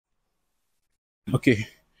Okay.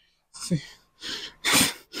 See,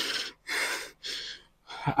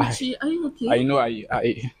 Gucci, are you I okay? know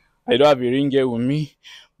I don't have a ring here with me,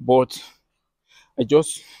 but I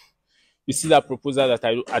just you see that proposal that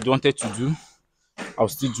I wanted to do, I'll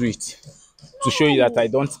still do it to show you that I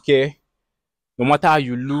No. don't care. No matter how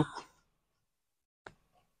you look,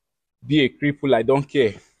 be a cripple, I don't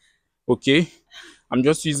care. Okay? I'm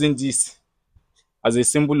just using this as a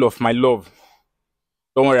symbol of my love.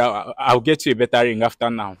 Don't worry, I'll get you a better ring after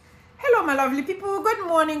now. Hello, my lovely people. Good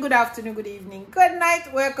morning, good afternoon, good evening, good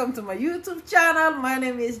night. Welcome to my YouTube channel. My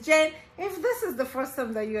name is Jane. If this is the first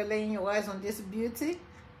time that you're laying your eyes on this beauty,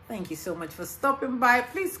 thank you so much for stopping by.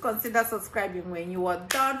 Please consider subscribing when you are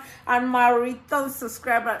done. And my return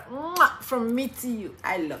subscriber, mwah, from me to you,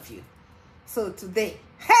 I love you. So today,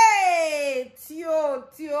 hey,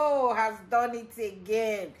 Tio has done it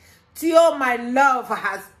again. Tio, my love,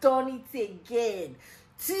 has done it again.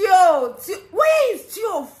 Tio, where is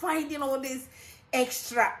Tio finding all this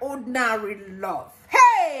extraordinary love?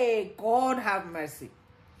 Hey, God have mercy.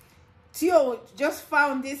 Tio just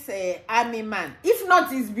found this army man. If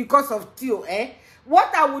not, it's because of Tio, eh?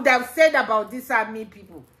 What I would have said about this army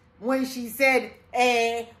people when she said,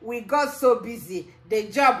 we got so busy, the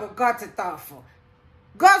job got tough.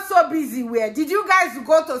 Got so busy where? Did you guys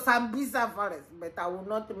go to Sambisa Forest? But I will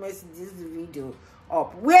not mess this video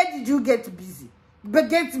up. Where did you get busy? But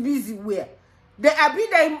get busy where?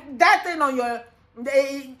 That thing on your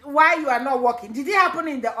why you are not working. Did it happen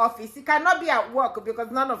in the office? It cannot be at work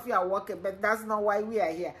because none of you are working, but that's not why we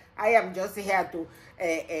are here. I am just here to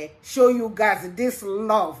show you guys this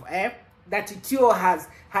love that Tio has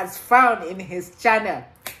found in his channel.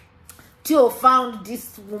 Tio found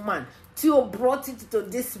this woman. Tio brought it to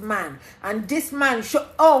this man. And this man showed,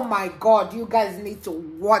 oh my God, you guys need to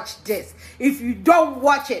watch this. If you don't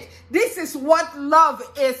watch it, this is what love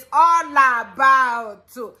is all about.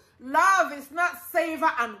 Love is not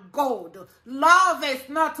silver and gold. Love is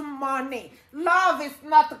not money. Love is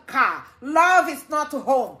not car. Love is not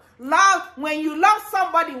home. Love, when you love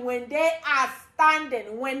somebody, when they are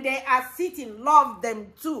standing, when they are sitting, love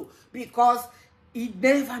them too. Because you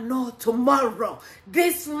never know tomorrow.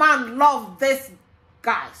 This man loved this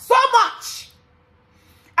guy so much.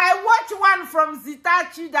 I watched one from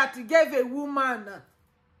Zitachi that gave a woman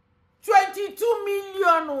 22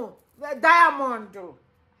 million diamond.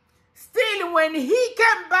 Still, when he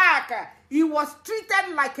came back, he was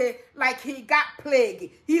treated like he got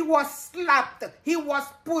plague. He was slapped. He was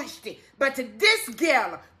pushed. But this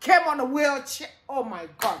girl came on a wheelchair. Oh my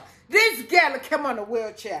God. This girl came on a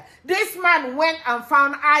wheelchair. This man went and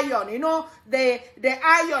found iron. You know, the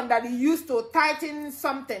iron that he used to tighten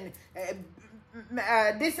something.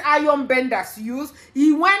 This iron benders use.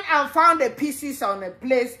 He went and found the pieces on a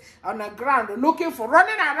place, on the ground,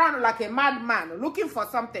 running around like a madman, looking for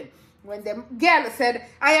something. When the girl said,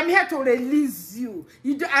 I am here to release you.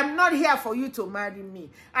 I'm not here for you to marry me.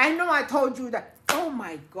 I know I told you that. Oh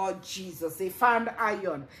my God, Jesus. He found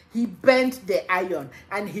iron. He bent the iron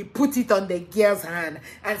and he put it on the girl's hand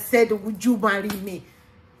and said, would you marry me?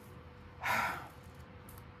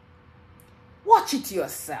 Watch it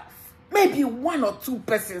yourself. Maybe one or two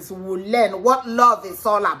persons will learn what love is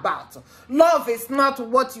all about. Love is not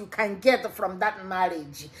what you can get from that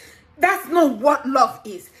marriage. That's not what love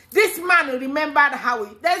is. This man remembered how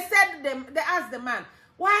they asked the man,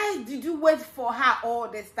 why did you wait for her all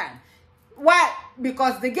this time? Why?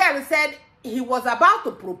 Because the girl said he was about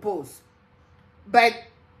to propose. But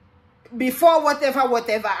before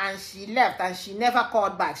whatever, and she left and she never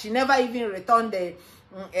called back. She never even returned the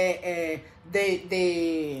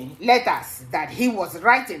letters that he was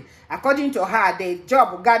writing. According to her, the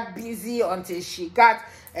job got busy until she got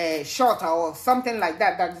short or something like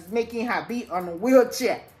that, that is making her be on a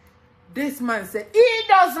wheelchair. This man said, it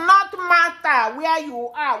does not matter where you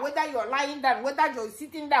are, whether you're lying down, whether you're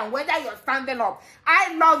sitting down, whether you're standing up.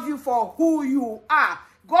 I love you for who you are.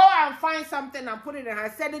 Go and find something and put it in her. I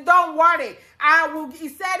said, don't worry. He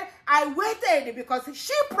said, I waited because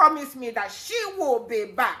she promised me that she will be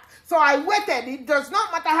back. So I waited. It does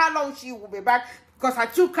not matter how long she will be back because I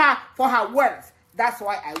took her for her words. That's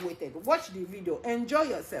why I waited. Watch the video. Enjoy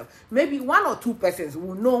yourself. Maybe one or two persons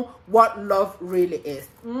will know what love really is.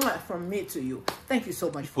 From me to you. Thank you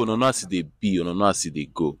so much. People don't know how they be, or don't know how they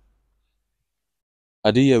go.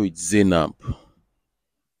 I did here with Zainab,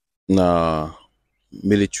 na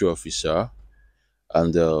military officer,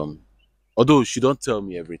 and although she don't tell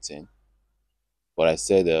me everything, but I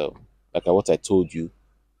said like what I told you,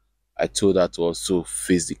 I told her to also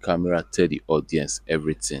face the camera, tell the audience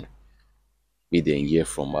everything. We then hear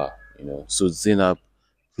from her, you know. So Zainab,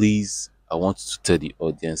 please I want to tell the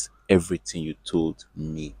audience everything you told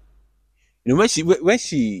me. You know, when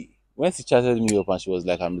she chatted me up and she was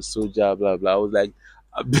like, I'm a soldier, blah blah. I was like,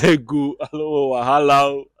 I beg you, I don't want wahala,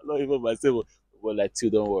 oh. I don't even myself. But like, still,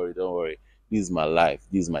 don't worry, don't worry. This is my life.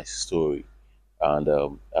 This is my story, and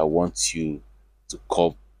I want you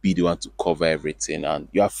to be the one to cover everything, and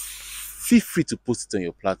you are feel free to post it on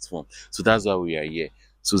your platform. So that's why we are here.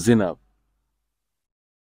 So Zainab,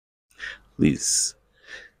 please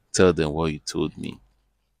tell them what you told me.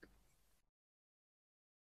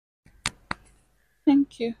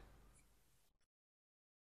 Thank you.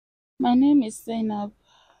 My name is Zainab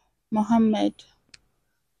Mohammed.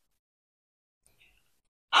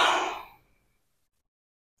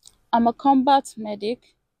 I'm a combat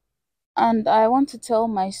medic and I want to tell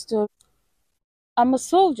my story. I'm a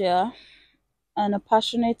soldier and a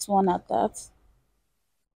passionate one at that.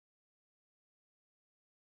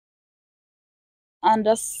 And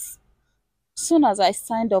as soon as I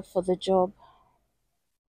signed up for the job,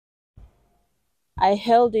 I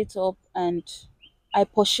held it up and I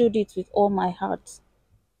pursued it with all my heart.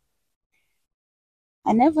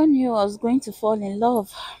 I never knew I was going to fall in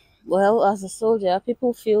love. Well, as a soldier,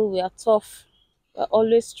 people feel we are tough, we're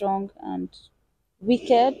always strong and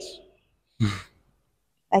wicked,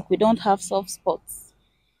 like we don't have soft spots.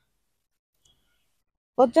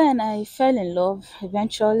 But then I fell in love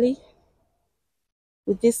eventually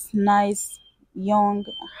with this nice, young,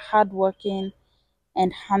 hardworking,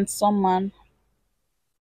 and handsome man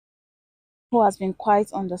who has been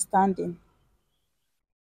quite understanding.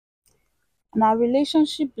 And our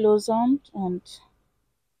relationship blossomed and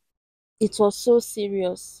it was so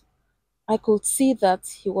serious. I could see that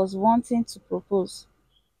he was wanting to propose.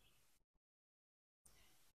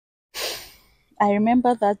 I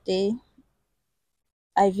remember that day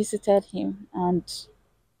I visited him and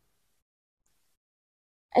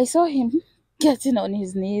I saw him getting on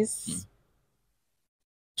his knees,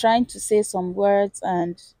 trying to say some words,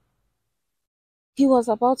 and he was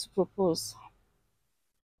about to propose.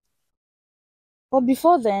 But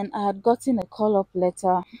before then, I had gotten a call up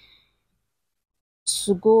letter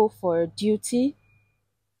to go for duty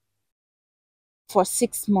for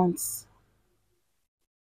 6 months.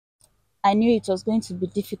 I knew it was going to be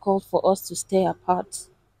difficult for us to stay apart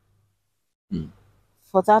Hmm.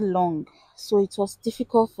 for that long. So it was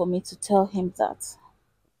difficult for me to tell him that.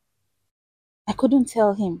 I couldn't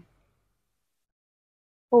tell him.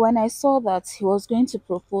 But when I saw that he was going to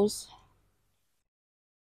propose,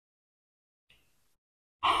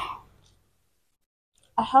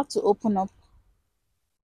 I had to open up.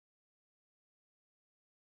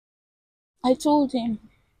 I told him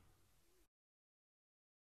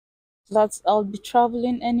that I'll be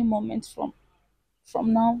traveling any moment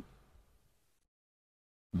from now.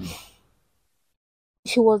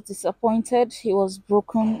 He was disappointed, he was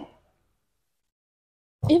broken.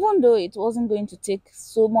 Even though it wasn't going to take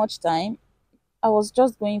so much time, I was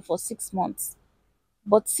just going for 6 months.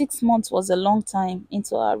 But 6 months was a long time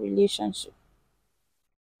into our relationship.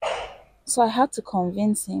 So I had to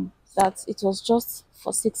convince him that it was just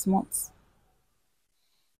for 6 months.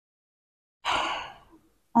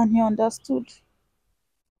 And he understood.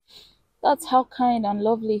 That's how kind and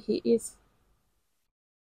lovely he is.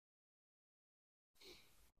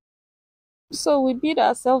 So we bid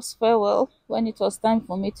ourselves farewell when it was time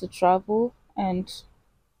for me to travel. And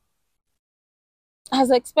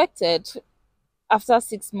as expected, after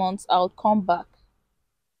 6 months, I would come back.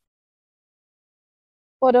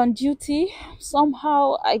 But on duty,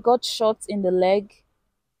 somehow I got shot in the leg.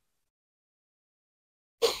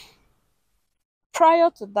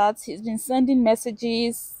 Prior to that, he's been sending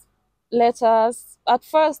messages, letters. At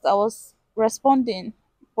first, I was responding,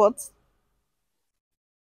 but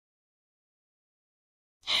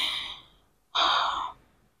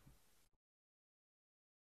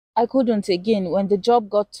I couldn't again. When the job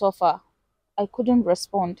got tougher, I couldn't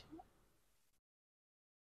respond.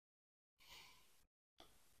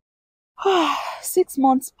 6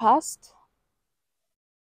 months passed.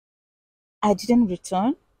 I didn't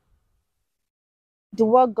return. The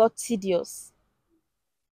work got tedious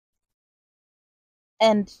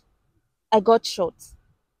and I got shot.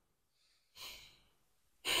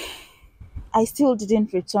 I still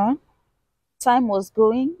didn't return. Time was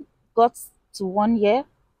going, got to 1 year.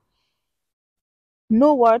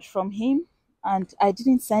 No word from him, and I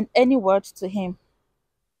didn't send any word to him.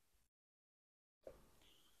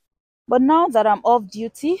 But now that I'm off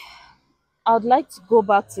duty, I would like to go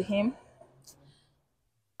back to him.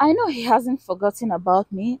 I know he hasn't forgotten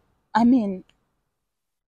about me. I mean,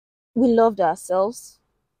 we loved ourselves.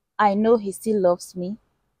 I know he still loves me.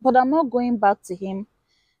 But I'm not going back to him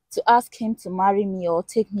to ask him to marry me or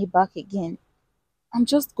take me back again. I'm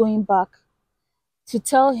just going back to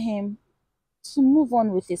tell him to move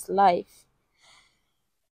on with his life.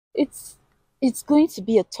 It's it's going to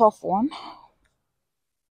be a tough one,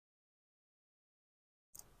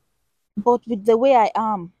 but with the way I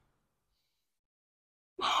am,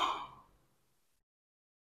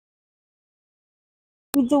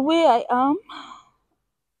 with the way I am,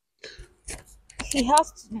 he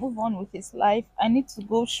has to move on with his life. I need to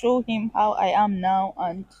go show him how I am now,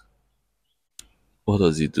 and What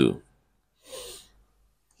does he do?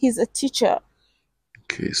 he's a teacher.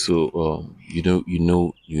 Okay, so you know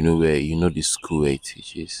the school where he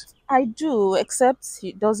teaches. I do, except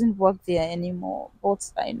he doesn't work there anymore,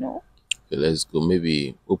 but I know. Okay, let's go.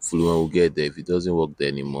 Maybe hopefully when we get there, if it doesn't work there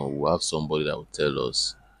anymore, we'll have somebody that will tell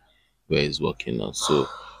us where he's working now. So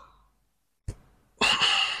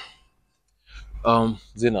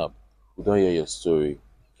Zainab, we don't hear your story.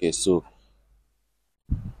 Okay, so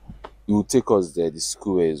you will take us there, the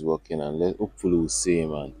school where he's working, and let hopefully we'll see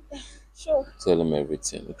him and Sure. tell him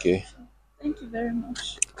everything, okay? Thank you very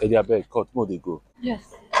much. Eddie, I beg, cut, more they go.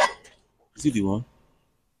 Yes. Is it the one?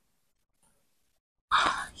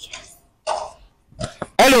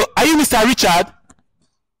 Hello, are you Mr. Richard?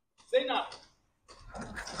 Zainab.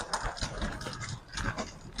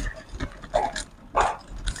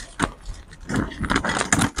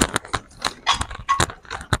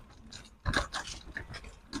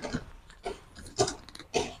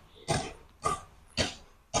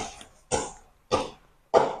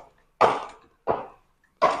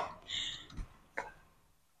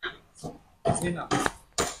 Zainab.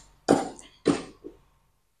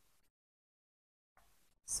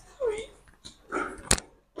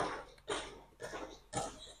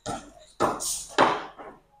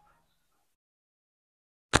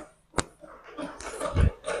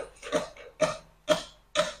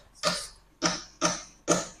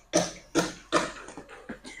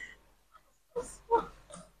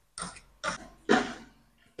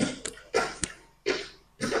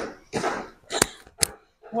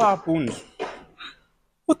 What happened?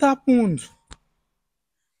 What happened?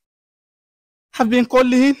 I've been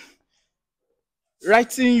calling,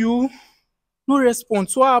 writing you, no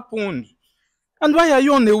response. What happened? And why are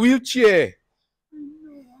you on a wheelchair?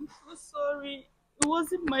 No, I'm so sorry. It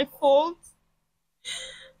wasn't my fault.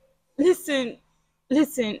 Listen,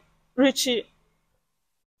 listen, Richie.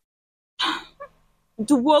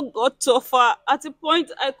 The work got tougher. At a point,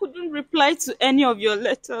 I couldn't reply to any of your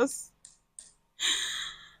letters.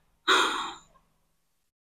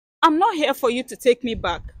 I'm not here for you to take me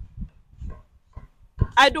back.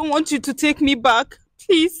 I don't want you to take me back.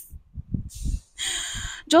 Please.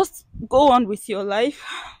 Just go on with your life.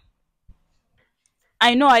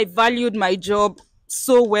 I know I valued my job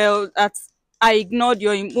so well that I ignored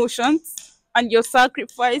your emotions and your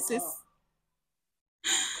sacrifices.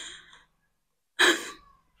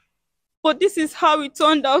 But this is how it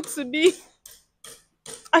turned out to be.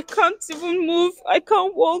 I can't even move. I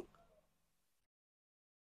can't walk.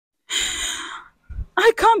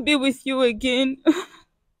 I can't be with you again.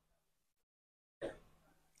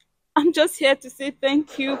 I'm just here to say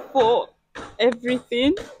thank you for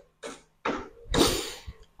everything.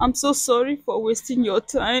 I'm so sorry for wasting your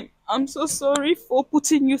time. I'm so sorry for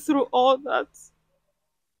putting you through all that.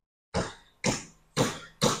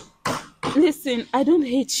 Listen, I don't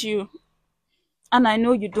hate you. And I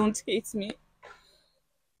know you don't hate me.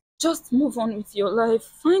 Just move on with your life.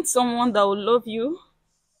 Find someone that will love you,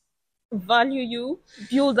 value you,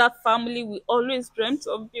 build that family we always dreamt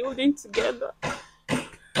of building together.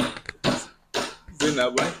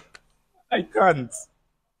 Zainab, I can't.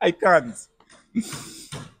 I can't.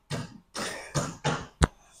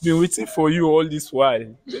 Been waiting for you all this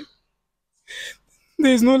while.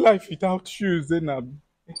 There is no life without you, Zainab.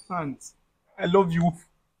 I can't. I love you.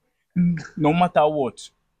 No matter what.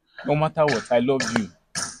 No matter what, I love you.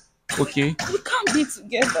 Okay? We can't be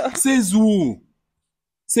together. Says who?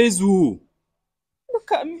 Says who?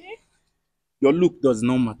 Look at me. Your look does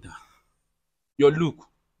not matter. Your look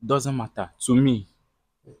doesn't matter to me.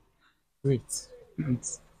 Wait.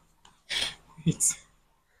 Wait. Wait.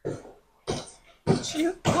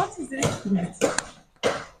 Chill. What is it?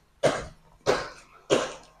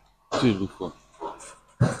 What do you look for?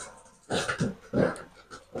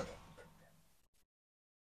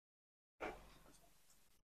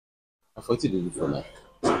 I thought you did look for now.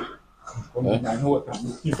 I know what I'm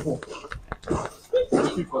looking for. I'm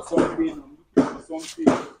looking for something.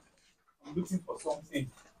 I'm looking for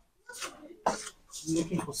something. I'm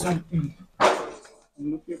looking for something.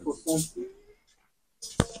 I'm looking for something.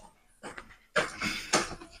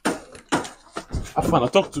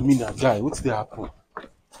 Afana, talk to me now, guy. What's the happen?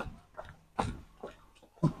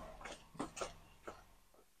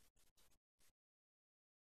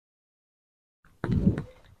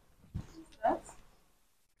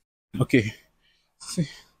 Okay. See,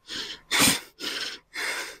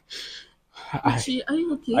 Richie, are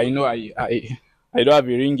you okay? I know I don't have a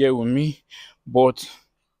ring here with me, but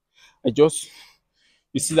I just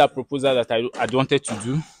you see that proposal that I wanted to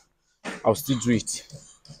do, I'll still do it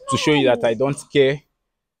to show you that I don't care.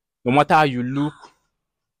 No matter how you look,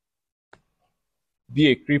 be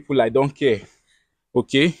a cripple, I don't care.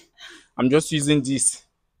 Okay? I'm just using this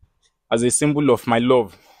as a symbol of my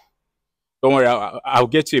love. Don't worry, I'll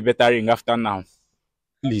get you a better ring after now.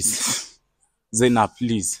 Please. Zena,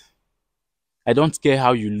 please. I don't care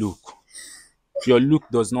how you look. Your look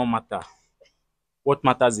does not matter. What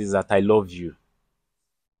matters is that I love you.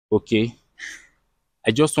 Okay?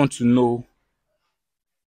 I just want to know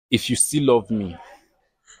if you still love me. I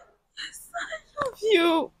love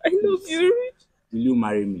you. I love you, Rich. Will you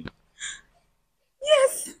marry me?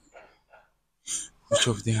 Yes. Which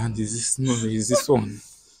of the hand is this? No, is this one?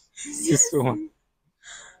 Is this one?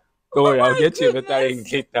 Don't worry, I'll get you a better ring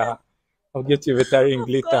later. I'll get you a better ring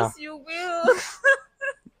later. Of course you will.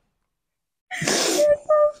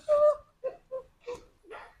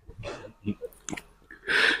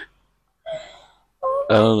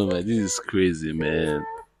 I don't know, man. This is crazy, man.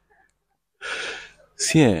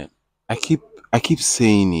 See, I keep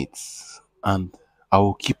saying it, and I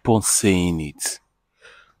will keep on saying it.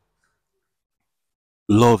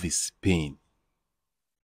 Love is pain.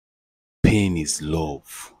 Pain is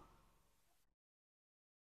love.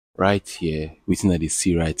 Right here, waiting that they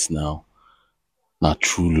see right now, not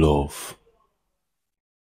true love.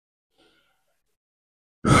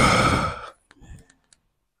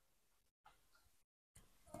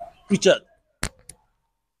 Richard,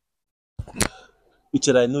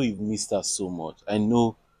 Richard, I know you've missed her so much. I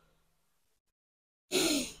know.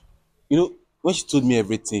 When she told me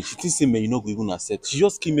everything, she didn't say, man, you're not going to even accept. She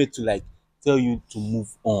just came here to like tell you to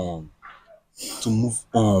move on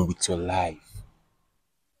with your life.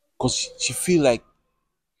 Because she feel like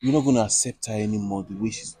you're not going to accept her anymore, the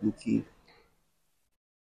way she's looking,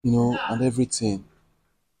 and everything.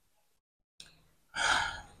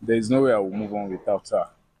 There is no way I will move on without her.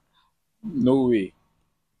 No way.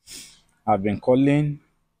 I've been calling,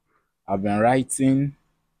 I've been writing.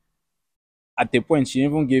 At a point, she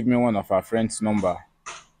even gave me one of her friend's number.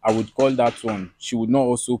 I would call that one. She would not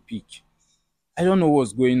also pick. I don't know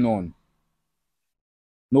what's going on.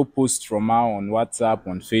 No post from her on WhatsApp,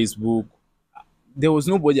 on Facebook. There was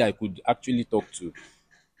nobody I could actually talk to.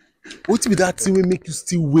 What be that thing will make you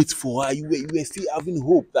still wait for her? You were still having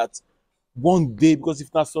hope that one day, because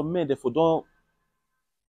if not some men, therefore don't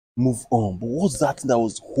move on. But what's that thing that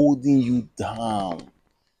was holding you down?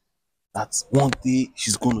 That one day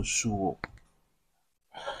she's gonna show up.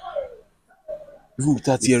 Even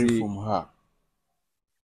without You hearing see, from her.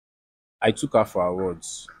 I took her for her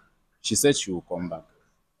words. She said she will come back.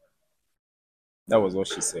 That was what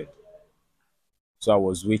she said. So I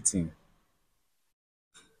was waiting.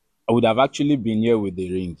 I would have actually been here with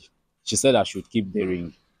the ring. She said I should keep the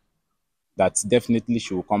ring. That definitely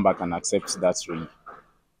she will come back and accept that ring.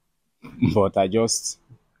 But I just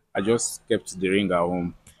kept the ring at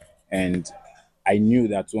home, and I knew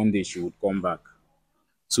that one day she would come back.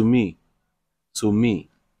 To me,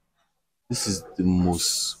 this is the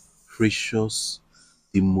most precious,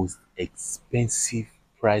 the most expensive,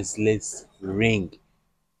 priceless ring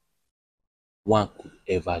one could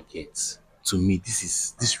ever get. To me,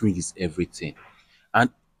 this ring is everything. And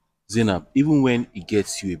Zainab, even when it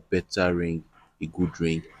gets you a better ring, a good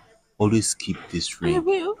ring, always keep this I ring.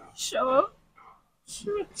 will. Sure.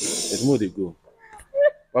 There's more they go.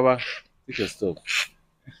 Baba, take your stuff.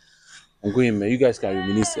 I'm going, man. You guys can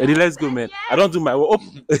reminisce. Eddie, let's go, man. I don't do my hope.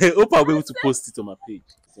 Hope I'll be able to post it on my page.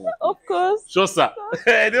 Of course. Sure, sir.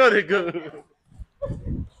 I know they go.